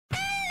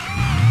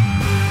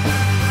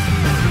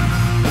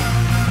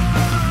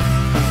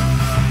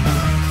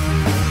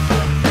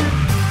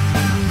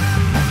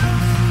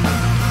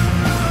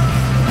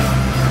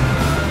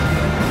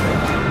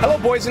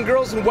boys and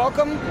girls, and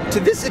welcome to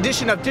this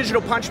edition of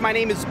Digital Punch. My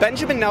name is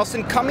Benjamin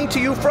Nelson, coming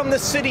to you from the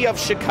city of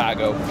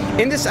Chicago.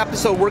 In this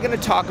episode, we're going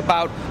to talk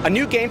about a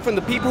new game from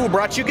the people who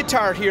brought you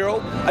Guitar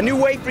Hero, a new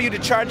way for you to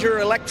charge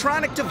your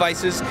electronic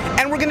devices,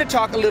 and we're going to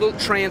talk a little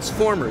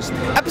Transformers.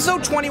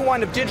 Episode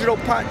 21 of Digital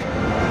Punch.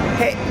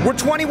 Hey, we're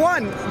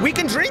 21. We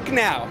can drink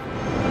now.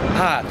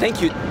 Ah,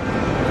 thank you.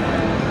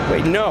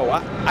 Wait, no,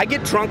 I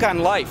get drunk on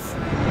life.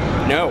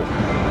 No.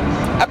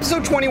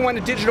 Episode 21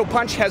 of Digital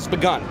Punch has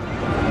begun.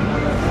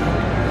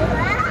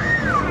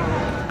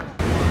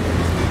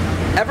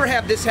 Ever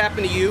have this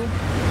happen to you?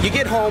 You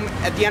get home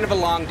at the end of a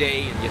long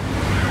day and you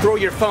throw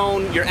your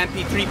phone, your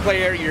MP3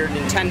 player, your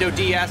Nintendo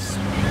DS,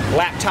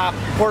 laptop,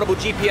 portable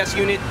GPS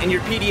unit, and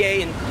your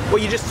PDA, and well,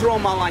 you just throw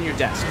them all on your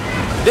desk.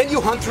 Then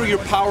you hunt through your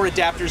power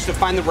adapters to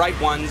find the right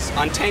ones,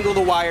 untangle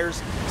the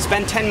wires,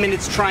 spend 10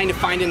 minutes trying to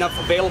find enough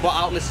available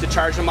outlets to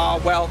charge them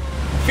all. Well,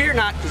 fear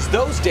not, because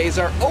those days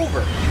are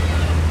over.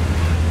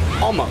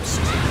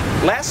 Almost.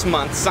 Last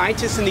month,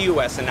 scientists in the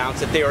US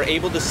announced that they are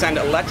able to send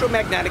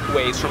electromagnetic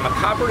waves from a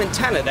copper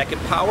antenna that could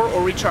power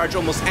or recharge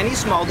almost any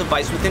small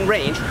device within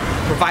range,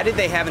 provided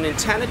they have an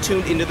antenna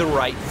tuned into the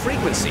right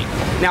frequency.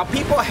 Now,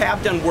 people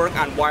have done work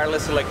on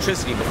wireless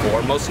electricity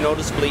before, most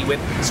noticeably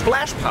with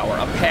Splash Power,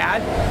 a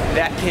pad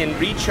that can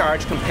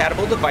recharge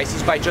compatible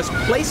devices by just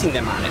placing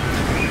them on it.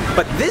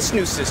 But this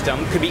new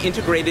system could be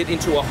integrated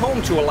into a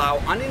home to allow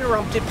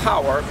uninterrupted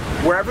power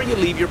wherever you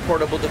leave your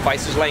portable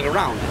devices laying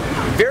around.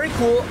 Very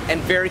cool and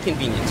very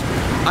convenient.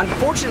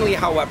 Unfortunately,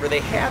 however, they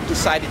have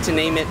decided to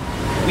name it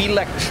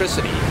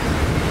Wii-lectricity.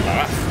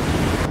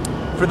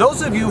 For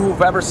those of you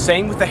who've ever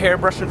sang with a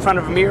hairbrush in front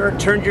of a mirror,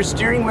 turned your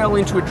steering wheel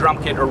into a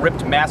drum kit, or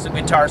ripped massive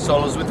guitar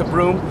solos with a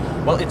broom,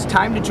 well, it's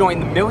time to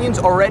join the millions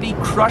already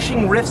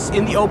crushing riffs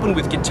in the open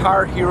with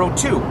Guitar Hero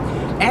 2.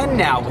 And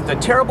now, with a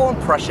terrible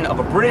impression of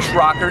a British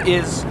rocker,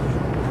 is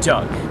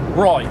Doug.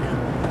 Right.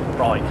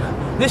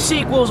 This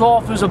sequel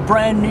offers a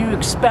brand new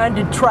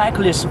expanded track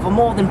list for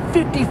more than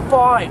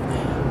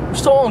 55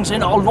 songs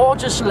in our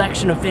largest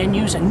selection of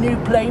venues and new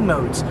play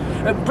modes.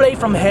 Play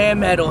from hair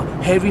metal,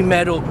 heavy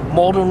metal,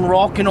 modern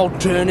rock, and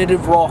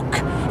alternative rock.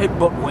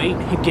 But wait,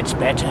 it gets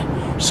better.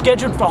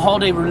 Scheduled for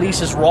holiday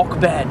releases Rock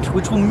Band,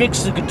 which will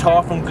mix the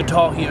guitar from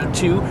Guitar Hero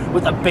 2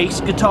 with a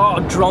bass guitar,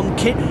 a drum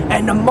kit,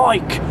 and a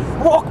mic.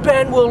 Rock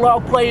Band will allow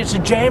players to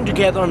jam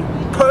together in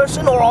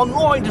person or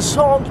online to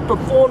songs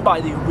performed by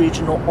the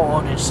original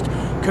artist,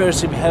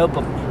 courtesy of help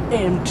of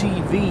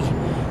MTV.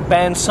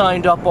 Bands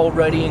signed up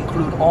already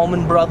include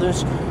Allman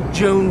Brothers,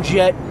 Joan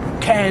Jett,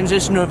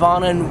 Kansas,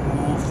 Nirvana, and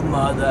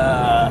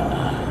Wolfmother.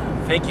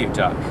 Thank you,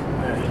 Doug.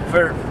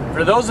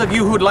 For those of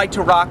you who'd like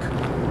to rock,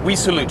 we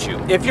salute you.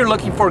 If you're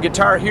looking for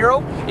Guitar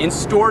Hero in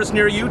stores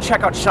near you,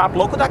 check out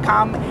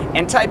shoplocal.com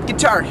and type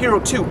Guitar Hero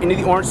 2 into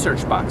the orange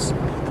search box.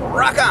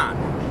 Rock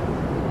on!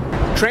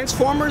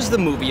 Transformers the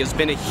movie has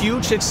been a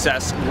huge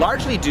success,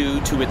 largely due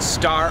to its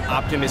star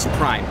Optimus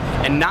Prime,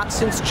 and not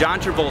since John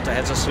Travolta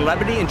has a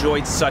celebrity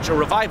enjoyed such a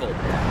revival.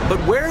 But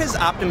where has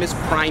Optimus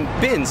Prime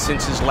been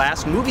since his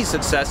last movie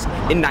success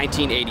in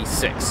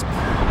 1986?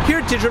 Here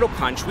at Digital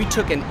Punch, we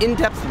took an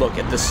in-depth look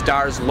at the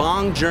star's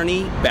long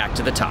journey back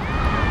to the top.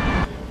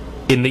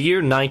 In the year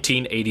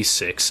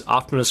 1986,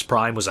 Optimus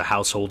Prime was a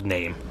household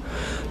name.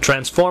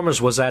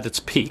 Transformers was at its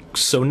peak,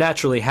 so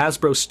naturally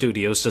Hasbro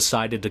Studios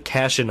decided to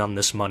cash in on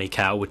this money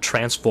cow with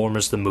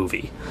Transformers the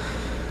movie.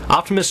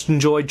 Optimus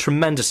enjoyed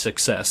tremendous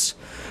success,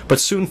 but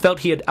soon felt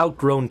he had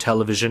outgrown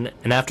television,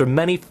 and after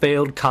many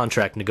failed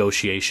contract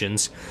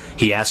negotiations,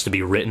 he asked to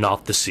be written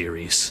off the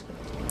series.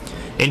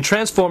 In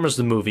Transformers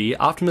the movie,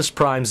 Optimus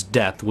Prime's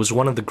death was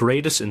one of the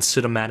greatest in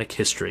cinematic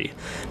history,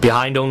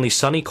 behind only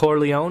Sonny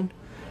Corleone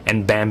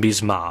and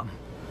Bambi's mom.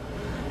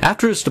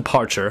 After his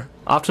departure,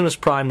 Optimus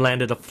Prime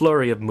landed a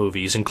flurry of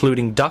movies,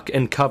 including Duck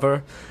and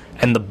Cover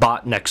and The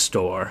Bot Next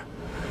Door,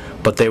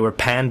 but they were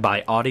panned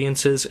by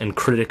audiences and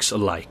critics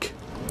alike.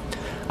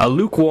 A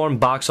lukewarm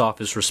box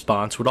office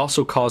response would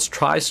also cause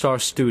TriStar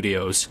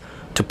Studios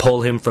to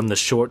pull him from the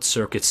Short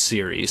Circuit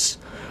series,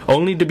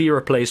 only to be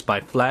replaced by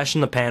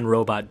flash-in-the-pan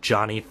robot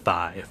Johnny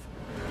 5.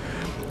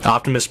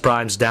 Optimus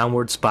Prime's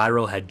downward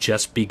spiral had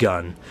just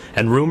begun,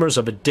 and rumors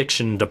of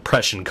addiction and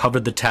depression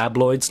covered the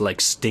tabloids like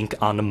stink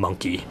on a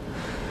monkey.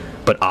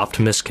 But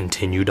Optimus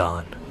continued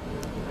on.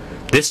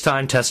 This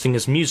time testing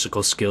his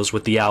musical skills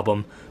with the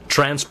album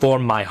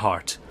Transform My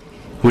Heart,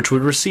 which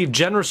would receive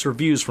generous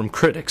reviews from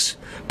critics,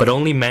 but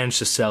only managed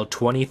to sell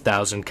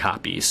 20,000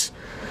 copies.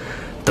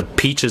 The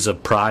peaches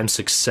of Prime's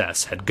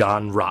success had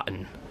gone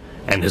rotten,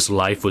 and his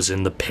life was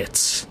in the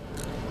pits.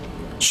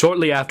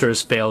 Shortly after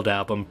his failed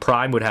album,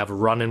 Prime would have a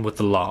run-in with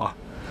the law.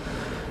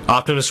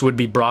 Optimus would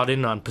be brought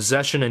in on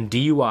possession and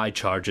DUI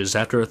charges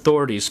after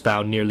authorities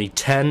found nearly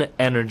 10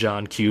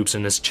 Energon cubes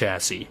in his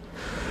chassis.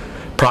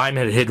 Prime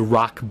had hit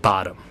rock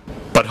bottom,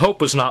 but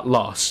hope was not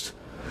lost.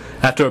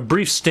 After a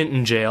brief stint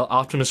in jail,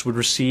 Optimus would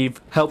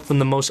receive help from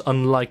the most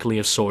unlikely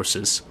of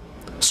sources,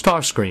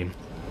 Starscream.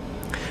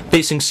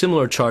 Facing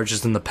similar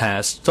charges in the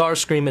past,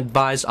 Starscream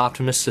advised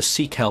Optimus to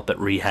seek help at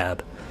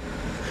rehab.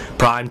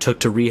 Prime took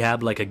to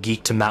rehab like a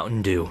geek to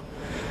Mountain Dew,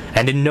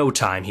 and in no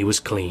time he was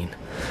clean.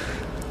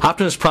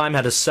 Optimus Prime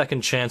had a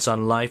second chance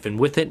on life, and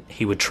with it,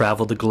 he would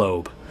travel the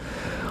globe.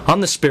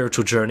 On this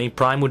spiritual journey,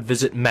 Prime would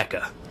visit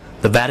Mecca,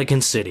 the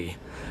Vatican City,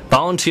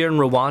 volunteer in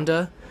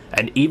Rwanda,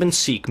 and even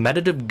seek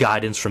meditative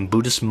guidance from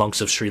Buddhist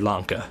monks of Sri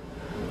Lanka.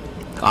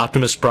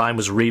 Optimus Prime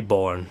was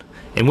reborn,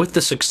 and with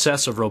the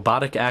success of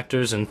robotic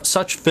actors in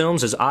such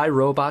films as I,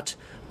 Robot,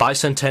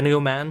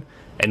 Bicentennial Man,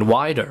 and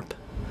Wide Earp,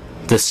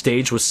 the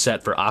stage was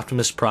set for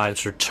Optimus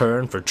Prime's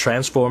return for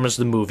Transformers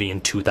the movie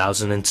in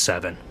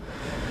 2007.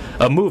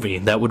 A movie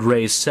that would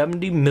raise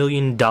 $70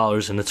 million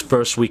in its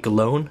first week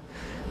alone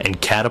and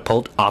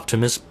catapult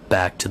Optimus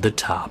back to the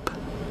top.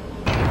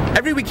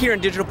 Every week here in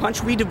Digital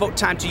Punch, we devote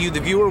time to you, the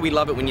viewer. We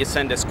love it when you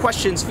send us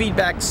questions,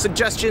 feedback,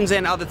 suggestions,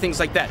 and other things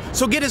like that.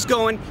 So get us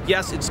going.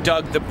 Yes, it's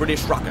Doug, the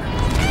British rocker.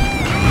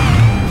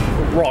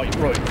 Right.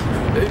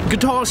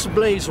 Guitarist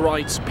Blaze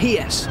writes,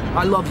 P.S.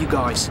 I love you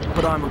guys,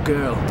 but I'm a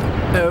girl.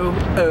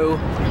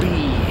 O-O-B.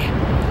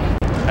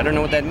 I don't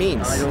know what that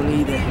means. I don't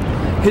either.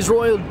 His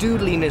Royal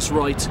Doodliness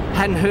writes,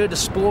 hadn't heard of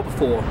sport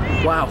before.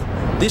 Wow,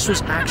 this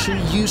was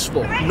actually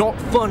useful. Not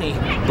funny,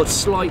 but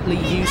slightly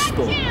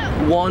useful.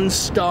 1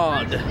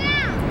 starred.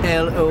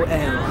 LOL.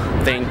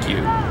 Thank you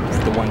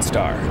for the 1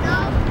 star.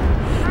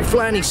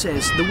 Flanny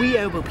says, the Wii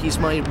elbow piece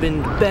might have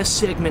been the best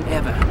segment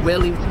ever.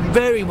 Well,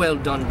 very well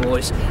done,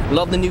 boys.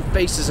 Love the new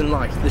faces and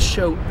light. The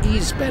show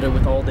is better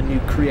with all the new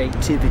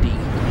creativity.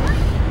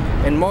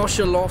 And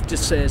Marshall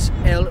Loftus says,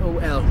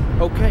 LOL.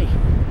 Okay,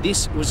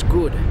 this was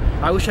good.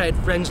 I wish I had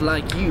friends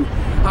like you.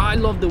 I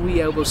love the Wii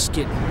elbow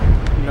skit.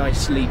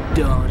 Nicely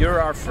done. You're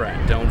our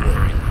friend, don't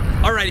worry.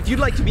 All right, if you'd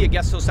like to be a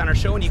guest host on our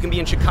show and you can be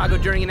in Chicago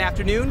during an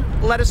afternoon,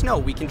 let us know.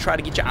 We can try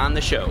to get you on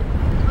the show.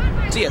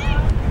 See ya.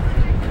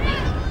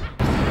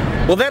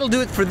 Well, that'll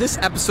do it for this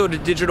episode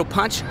of Digital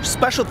Punch.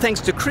 Special thanks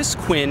to Chris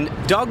Quinn,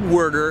 Doug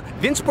Werder,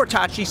 Vince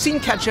Portacci, Sean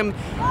Ketchum,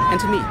 and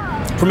to me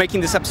for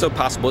making this episode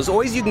possible. As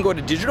always, you can go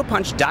to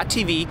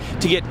digitalpunch.tv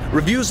to get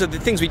reviews of the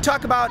things we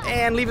talk about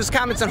and leave us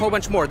comments on a whole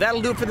bunch more.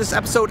 That'll do it for this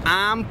episode.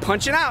 I'm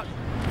punching out.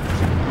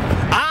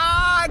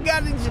 I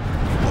got it.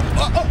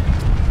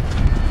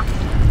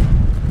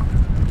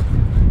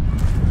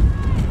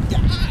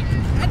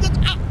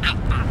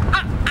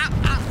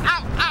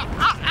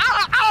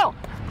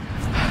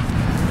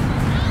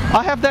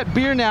 I'll have that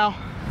beer now.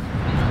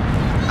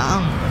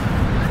 Ow.